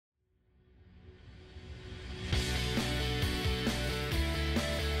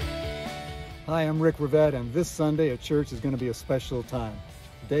Hi, I'm Rick Rivette, and this Sunday at church is going to be a special time.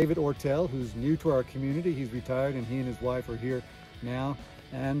 David Oertel, who's new to our community, he's retired and he and his wife are here now,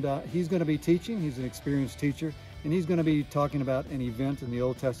 and he's going to be teaching. He's an experienced teacher, and he's going to be talking about an event in the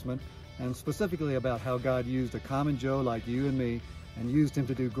Old Testament, and specifically about how God used a common Joe like you and me and used him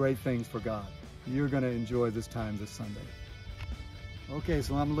to do great things for God. You're going to enjoy this time this Sunday. Okay,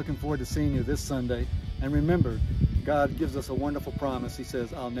 so I'm looking forward to seeing you this Sunday. And remember, God gives us a wonderful promise. He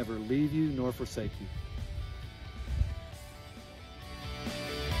says, I'll never leave you nor forsake you.